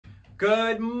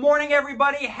Good morning,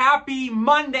 everybody. Happy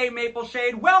Monday, Maple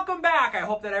Shade. Welcome back. I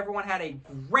hope that everyone had a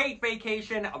great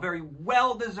vacation, a very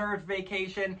well-deserved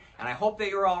vacation, and I hope that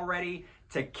you're all ready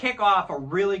to kick off a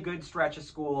really good stretch of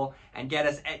school and get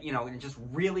us, and just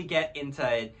really get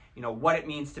into, what it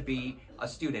means to be a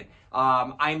student.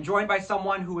 I am joined by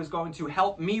someone who is going to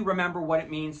help me remember what it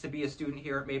means to be a student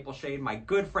here at Maple Shade, my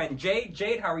good friend Jade.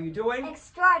 Jade, how are you doing?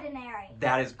 Extraordinary.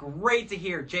 That is great to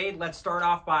hear. Jade, let's start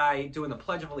off by doing the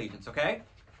Pledge of Allegiance, okay?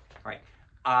 All right.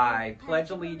 I pledge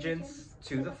allegiance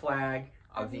to the flag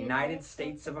of the United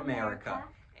States of America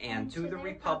and to the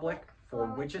republic for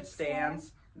which it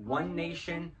stands, one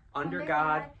nation, under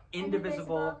God,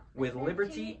 indivisible, with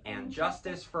liberty and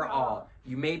justice for all.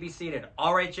 You may be seated.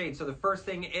 All right, Jade, so the first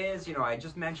thing is, I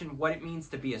just mentioned what it means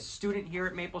to be a student here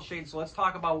at Maple Shade, so let's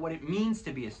talk about what it means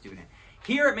to be a student.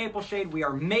 Here at Maple Shade, we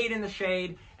are made in the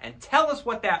shade, and tell us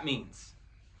what that means.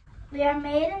 We are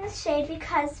made in the shade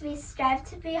because we strive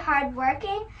to be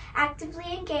hardworking,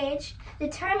 actively engaged,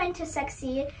 determined to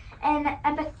succeed, and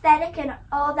empathetic in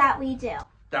all that we do.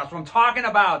 That's what I'm talking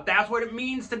about. That's what it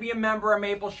means to be a member of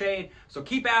Maple Shade. So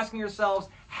keep asking yourselves,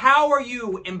 how are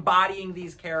you embodying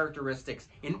these characteristics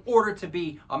in order to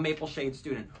be a Maple Shade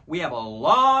student? We have a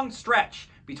long stretch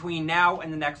between now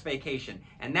and the next vacation.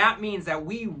 And that means that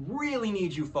we really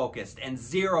need you focused and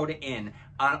zeroed in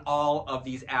on all of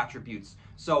these attributes.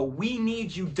 So we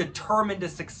need you determined to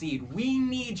succeed. We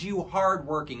need you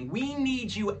hardworking. We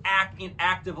need you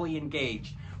actively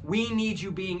engaged. We need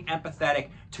you being empathetic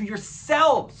to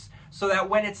yourselves so that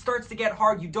when it starts to get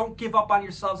hard, you don't give up on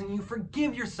yourselves and you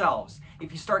forgive yourselves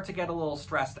if you start to get a little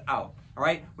stressed out. All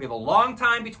right? We have a long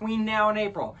time between now and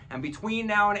April. And between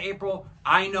now and April,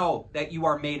 I know that you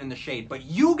are made in the shade. But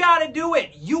you got to do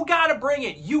it. You got to bring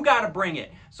it. You got to bring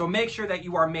it. So make sure that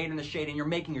you are made in the shade and you're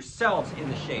making yourselves in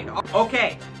the shade.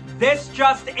 Okay, this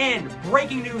just in.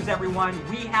 Breaking news, everyone.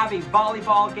 We have a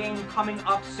volleyball game coming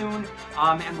up soon.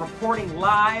 And reporting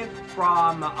live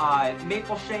from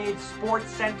Maple Shade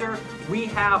Sports Center, we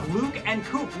have Luke and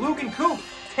Coop. Luke and Coop,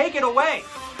 take it away.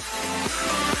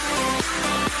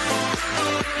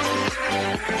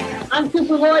 I'm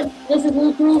Cooper Lloyd, this is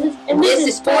Luke Reeves, and this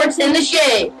is Sports in the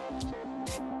Shade.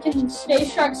 Can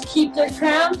Space Sharks keep their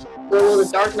crown? Or will the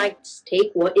Dark Knights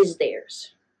take what is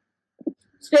theirs?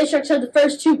 Space Sharks have the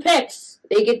first 2 picks.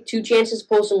 They get 2 chances to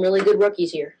pull some really good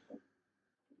rookies here.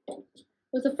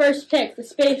 With the first pick, the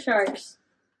Space Sharks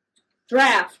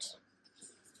draft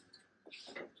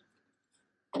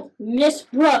Miss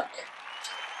Brooke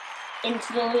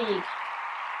into the league.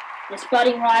 This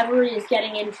budding rivalry is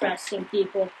getting interesting,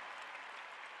 people.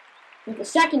 With the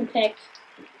second pick,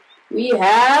 we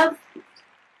have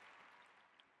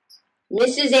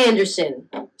Mrs. Anderson.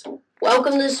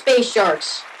 Welcome to the Space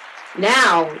Sharks.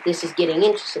 Now, this is getting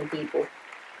interesting, people.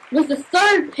 With the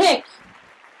third pick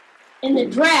in the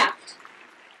draft,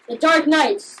 the Dark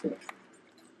Knights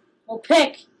will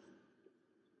pick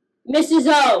Mrs.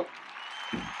 O.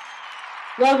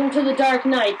 Welcome to the Dark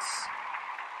Knights.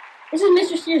 This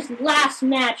is Mr. Sears' last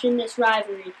match in this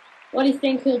rivalry. What do you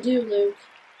think he'll do, Luke?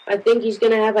 I think he's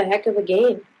going to have a heck of a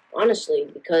game, honestly,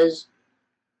 because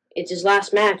it's his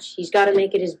last match. He's got to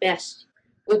make it his best.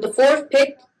 With the 4th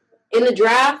pick in the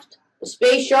draft, the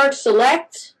Space Sharks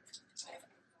select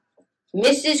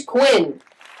Mrs. Quinn.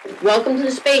 Welcome to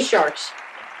the Space Sharks.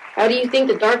 How do you think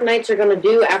the Dark Knights are going to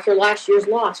do after last year's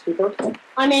loss, Cooper?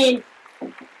 I mean,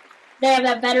 they have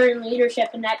that veteran leadership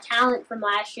and that talent from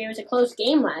last year. It was a close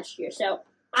game last year, so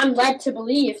I'm led to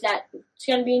believe that it's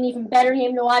going to be an even better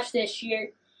game to watch this year.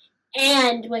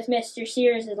 And with Mr.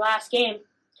 Sears' last game,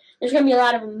 there's going to be a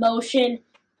lot of emotion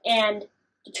and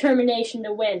determination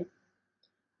to win.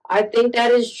 I think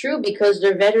that is true because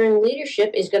their veteran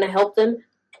leadership is going to help them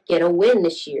get a win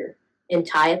this year and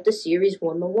tie up the series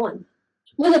 1-1.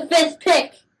 With the 5th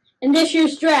pick in this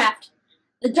year's draft,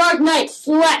 the Dark Knights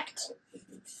select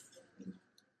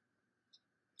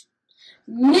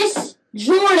Miss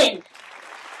Jordan.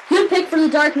 Good pick for the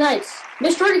Dark Knights.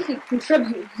 Miss Jordan can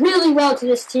contribute really well to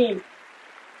this team.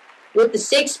 With the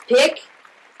 6th pick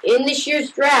in this year's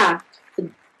draft,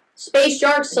 the Space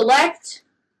Sharks select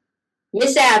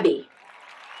Miss Abby.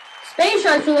 Space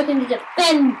Sharks are looking to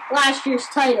defend last year's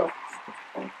title.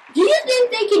 Do you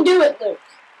think they can do it, Luke?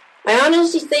 I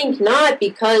honestly think not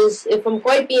because, if I'm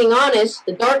quite being honest,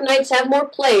 the Dark Knights have more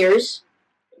players.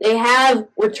 They have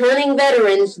returning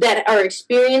veterans that are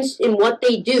experienced in what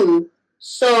they do.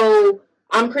 So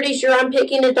I'm pretty sure I'm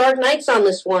picking the Dark Knights on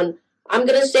this one. I'm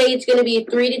going to say it's going to be a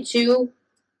 3-2,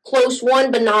 close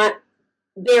one, but not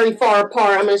very far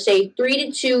apart. I'm going to say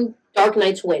 3-2, Dark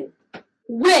Knights win.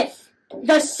 With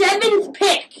the 7th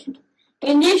pick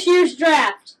in this year's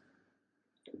draft,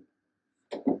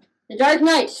 the Dark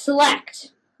Knights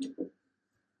select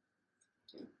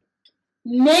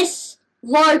Miss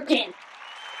Larkin.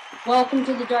 Welcome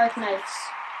to the Dark Knights.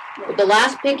 With the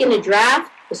last pick in the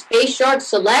draft, the Space Sharks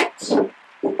select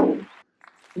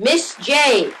Miss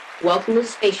J. Welcome to the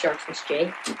Space Sharks, Miss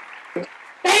J.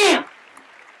 Bam!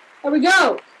 There we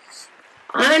go.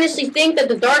 I honestly think that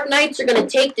the Dark Knights are going to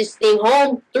take this thing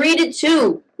home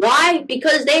 3-2. Why?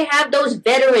 Because they have those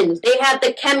veterans. They have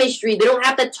the chemistry. They don't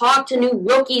have to talk to new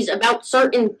rookies about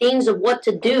certain things of what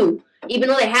to do. Even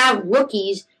though they have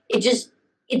rookies, it's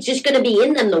just going to be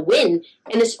in them to win.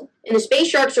 And the Space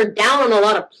Sharks are down on a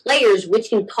lot of players, which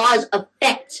can cause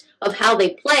effects of how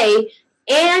they play.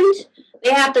 And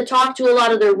they have to talk to a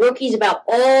lot of their rookies about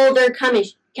all their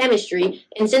chemistry.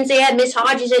 And since they had Miss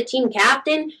Hodges as team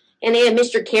captain, and they have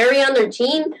Mr. Carey on their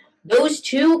team, those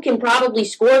two can probably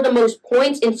score the most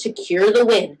points and secure the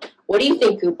win. What do you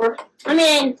think, Cooper? I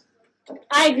mean,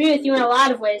 I agree with you in a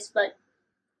lot of ways, but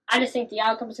I just think the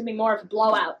outcome is going to be more of a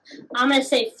blowout. I'm going to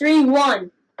say 3-1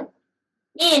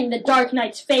 in the Dark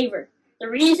Knight's favor. The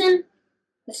reason?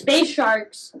 The Space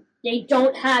Sharks, they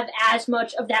don't have as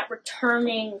much of that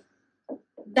returning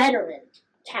veteran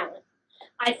talent.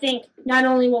 I think not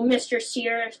only will Mr.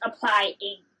 Sears apply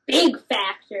a big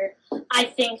factor, I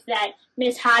think that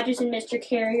Miss Hodges and Mr.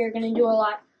 Carey are going to do a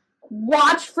lot.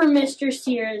 Watch for Mr.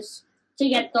 Sears to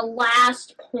get the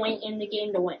last point in the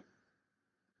game to win.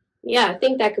 Yeah, I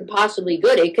think that could possibly be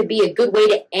good. It could be a good way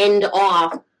to end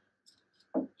off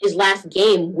his last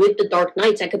game with the Dark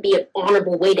Knights. That could be an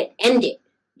honorable way to end it.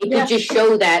 It could just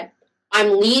show that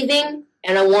I'm leaving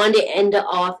and I want to end it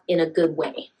off in a good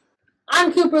way.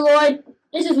 I'm Cooper Lloyd.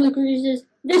 This is Luke Reeses.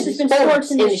 This has been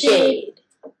Sports in the Shade.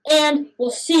 And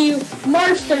we'll see you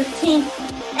March 13th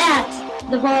at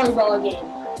the volleyball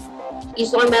game.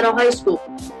 East Long Meadow High School.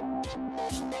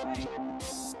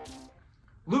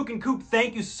 Luke and Coop,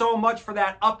 thank you so much for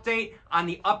that update on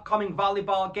the upcoming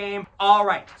volleyball game. All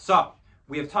right, so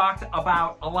we have talked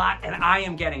about a lot, and I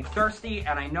am getting thirsty,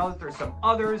 and I know that there's some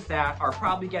others that are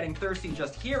probably getting thirsty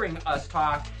just hearing us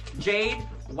talk. Jade,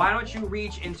 why don't you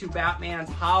reach into Batman's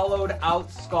hollowed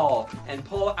out skull and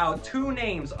pull out 2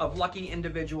 names of lucky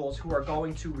individuals who are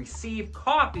going to receive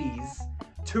copies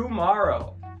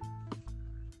tomorrow.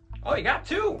 Oh, you got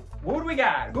 2. Who do we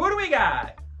got? Who do we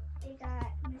got? We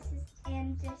got Mrs.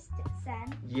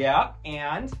 Anderson. Yep,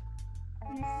 and?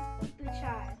 Mrs.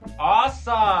 Bouchard.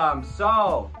 Awesome.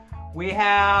 So we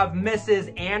have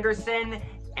Mrs. Anderson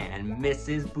and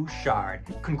Mrs. Bouchard.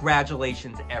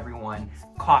 Congratulations, everyone.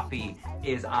 Coffee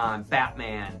is on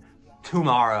Batman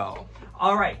tomorrow.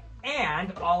 All right,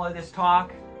 and all of this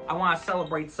talk, I want to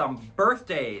celebrate some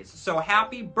birthdays. So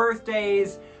happy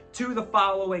birthdays to the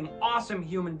following awesome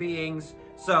human beings.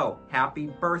 So happy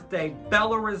birthday,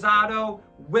 Bella Rosado,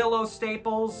 Willow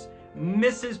Staples,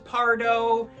 Mrs.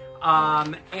 Pardo,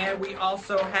 and we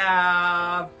also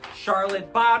have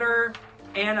Charlotte Botter,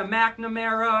 Anna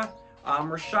McNamara,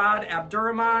 Rashad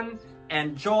Abdurrahman,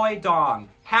 and Joy Dong.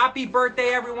 Happy birthday,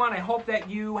 everyone. I hope that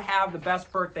you have the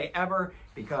best birthday ever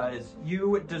because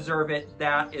you deserve it.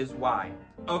 That is why.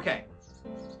 Okay,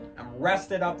 I'm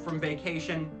rested up from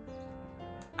vacation.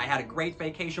 I had a great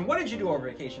vacation. What did you do over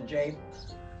vacation, Jade?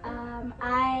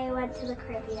 I went to the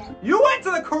Caribbean. You went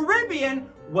to the Caribbean?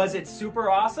 Was it super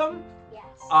awesome? Yes.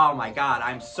 Oh my God,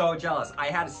 I'm so jealous. I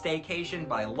had a staycation,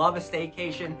 but I love a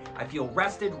staycation. I feel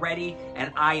rested, ready,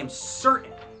 and I am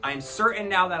certain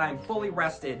now that I'm fully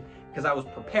rested because I was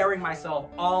preparing myself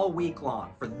all week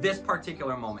long for this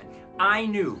particular moment. I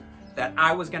knew that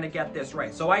I was gonna get this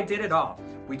right, so I did it all.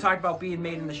 We talked about being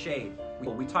made in the shade.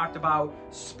 We talked about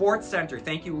Sports Center.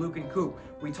 Thank you, Luke and Coop.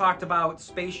 We talked about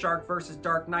Space Shark versus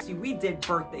Dark Knight. See, we did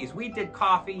birthdays, we did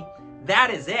coffee. That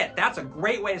is it. That's a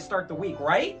great way to start the week,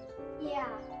 right? Yeah.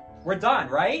 We're done,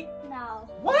 right? No.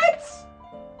 What?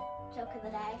 Joke of the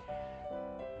day.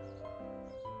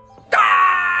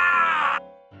 Ah!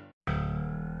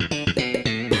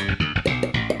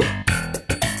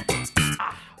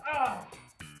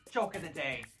 Joke of the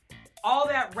day. All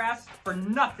that rest for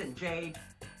nothing, Jade.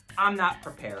 I'm not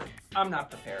prepared. I'm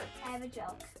not prepared. I have a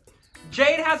joke.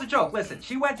 Jade has a joke. Listen,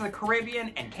 she went to the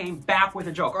Caribbean and came back with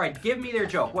a joke. All right, give me their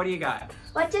joke. What do you got?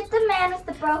 What did the man with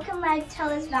the broken leg tell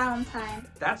his Valentine?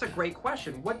 That's a great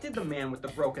question. What did the man with the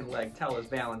broken leg tell his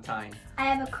Valentine? I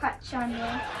have a crutch on you. I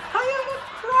have a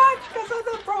crutch because of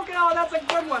the broken. Oh, that's a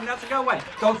good one. That's a good one.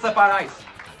 Don't slip on ice.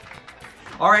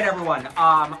 All right, everyone.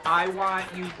 I want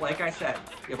you, like I said,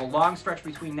 you have a long stretch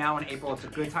between now and April. It's a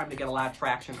good time to get a lot of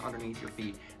traction underneath your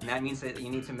feet. And that means that you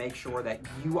need to make sure that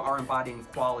you are embodying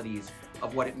qualities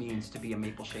of what it means to be a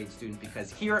Maple Shade student.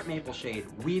 Because here at Maple Shade,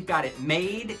 we've got it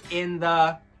made in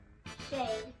the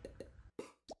Shade.